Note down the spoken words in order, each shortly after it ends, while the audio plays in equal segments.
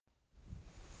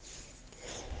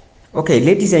Okay,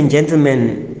 ladies and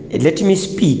gentlemen, let me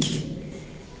speak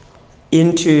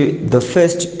into the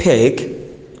first peg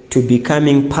to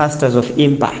becoming pastors of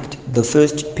impact. The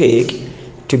first peg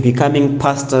to becoming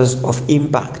pastors of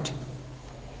impact.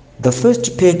 The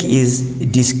first peg is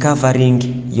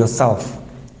discovering yourself.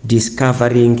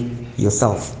 Discovering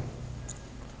yourself.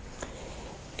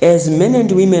 As men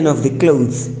and women of the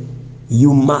cloth,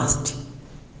 you must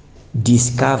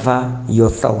discover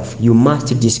yourself. You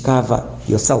must discover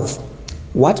yourself.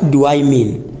 What do I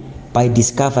mean by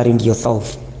discovering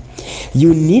yourself?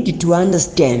 You need to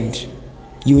understand,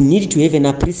 you need to have an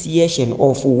appreciation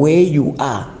of where you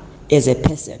are as a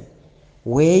person.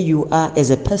 Where you are as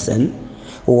a person,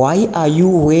 why are you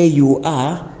where you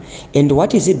are, and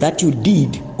what is it that you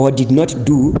did or did not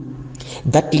do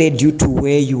that led you to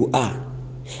where you are?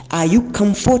 Are you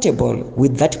comfortable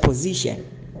with that position?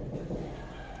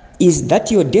 Is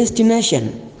that your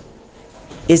destination?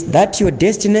 Is that your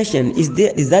destination?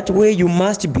 Is that where you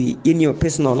must be in your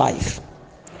personal life?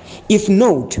 If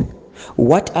not,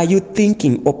 what are you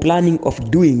thinking or planning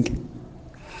of doing?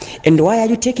 And why are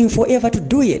you taking forever to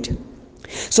do it?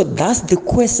 So that's the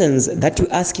questions that you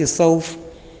ask yourself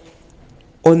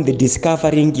on the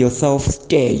discovering yourself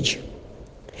stage.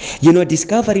 You know,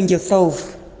 discovering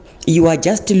yourself, you are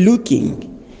just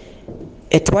looking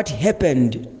at what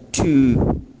happened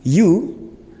to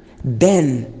you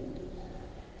then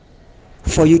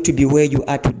for you to be where you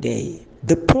are today.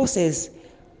 The process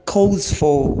calls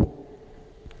for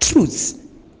truth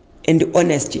and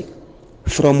honesty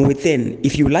from within.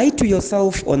 If you lie to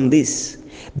yourself on this,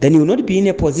 then you will not be in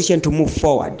a position to move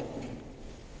forward.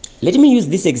 Let me use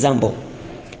this example.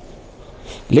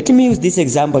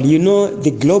 You know,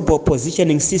 the global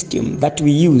positioning system that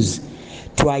we use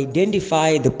to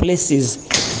identify the places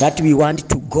that we want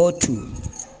to go to.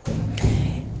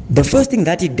 The first thing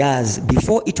that it does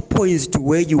before it points to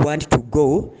where you want to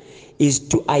go is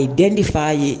to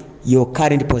identify your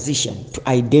current position.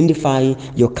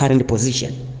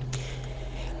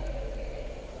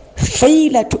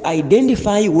 Failure to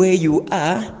identify where you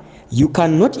are, you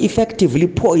cannot effectively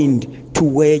point to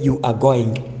where you are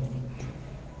going.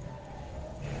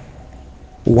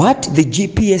 What the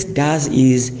GPS does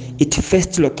is it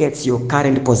first locates your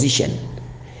current position.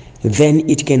 Then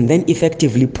it can then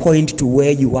effectively point to where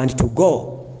you want to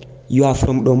go. You are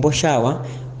from Domboshawa,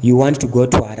 you want to go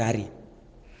to Harare.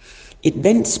 It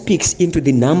then speaks into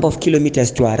the number of kilometers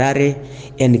to Harare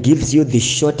and gives you the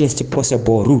shortest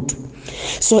possible route.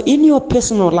 So in your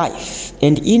personal life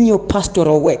and in your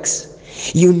pastoral works,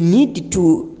 you need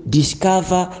to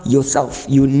discover yourself.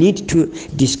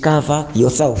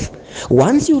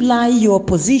 Once you lie your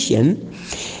position,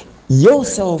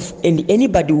 yourself and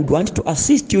anybody who would want to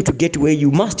assist you to get where you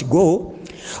must go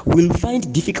will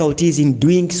find difficulties in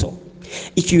doing so.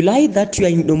 If you lie that you are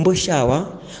in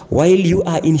Domboshawa while you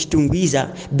are in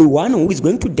Stungwiza, the one who is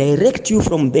going to direct you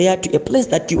from there to a place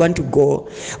that you want to go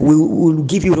will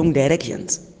give you wrong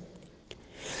directions.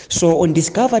 So on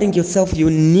discovering yourself, you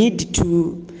need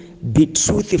to be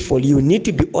truthful, you need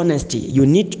to be honest, you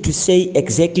need to say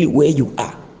exactly where you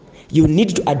are. You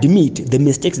need to admit the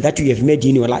mistakes that you have made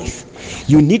in your life.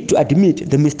 You need to admit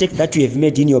the mistakes that you have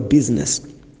made in your business,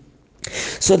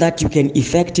 so that you can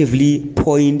effectively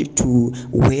point to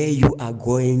where you are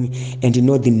going and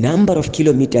know the number of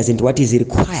kilometers and what is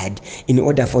required in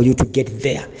order for you to get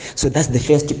there. So that's the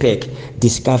first peg,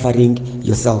 discovering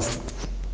yourself.